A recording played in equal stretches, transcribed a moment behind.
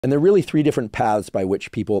And there are really three different paths by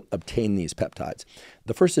which people obtain these peptides.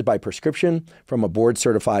 The first is by prescription from a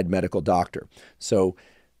board-certified medical doctor. So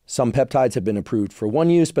some peptides have been approved for one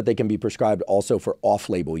use, but they can be prescribed also for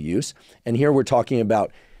off-label use. And here we're talking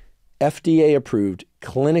about FDA-approved,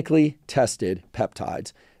 clinically tested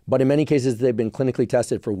peptides. But in many cases, they've been clinically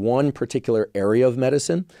tested for one particular area of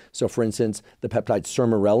medicine. So for instance, the peptide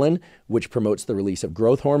sermorelin, which promotes the release of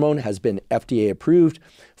growth hormone, has been FDA approved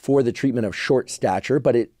for the treatment of short stature,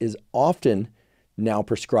 but it is often now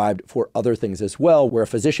prescribed for other things as well, where a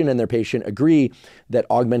physician and their patient agree that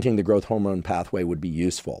augmenting the growth hormone pathway would be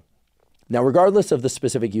useful. Now, regardless of the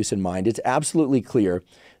specific use in mind, it's absolutely clear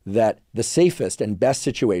that the safest and best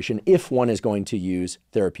situation, if one is going to use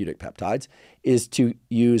therapeutic peptides, is to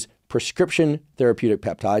use prescription therapeutic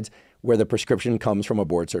peptides where the prescription comes from a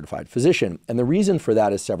board-certified physician. And the reason for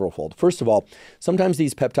that is severalfold. First of all, sometimes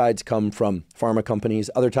these peptides come from pharma companies.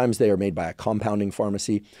 Other times they are made by a compounding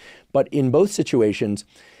pharmacy. But in both situations,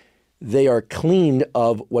 they are cleaned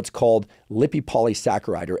of what's called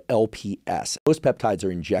lipopolysaccharide, or LPS. Most peptides are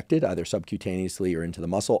injected either subcutaneously or into the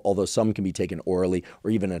muscle, although some can be taken orally or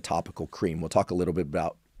even in a topical cream. We'll talk a little bit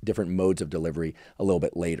about different modes of delivery a little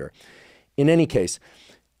bit later. In any case,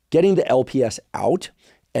 getting the LPS out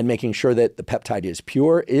and making sure that the peptide is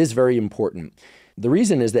pure is very important. The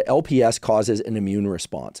reason is that LPS causes an immune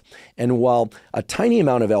response. And while a tiny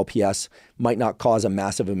amount of LPS might not cause a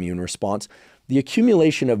massive immune response, the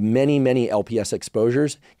accumulation of many, many LPS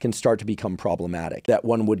exposures can start to become problematic that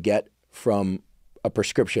one would get from a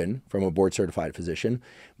prescription from a board-certified physician.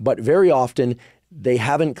 But very often, they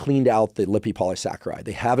haven't cleaned out the lipopolysaccharide.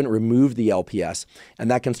 They haven't removed the LPS, and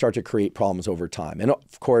that can start to create problems over time. And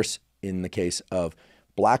of course, in the case of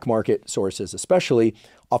black market sources especially,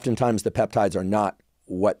 oftentimes the peptides are not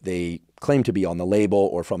what they claim to be on the label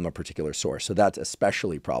or from a particular source. So that's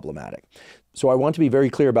especially problematic. So I want to be very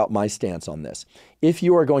clear about my stance on this. If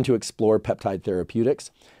you are going to explore peptide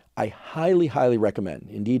therapeutics, I highly, highly recommend,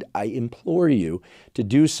 indeed, I implore you to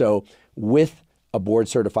do so with a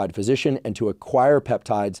board-certified physician and to acquire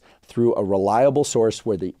peptides through a reliable source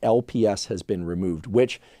where the LPS has been removed,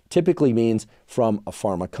 which typically means from a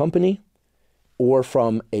pharma company or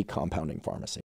from a compounding pharmacy.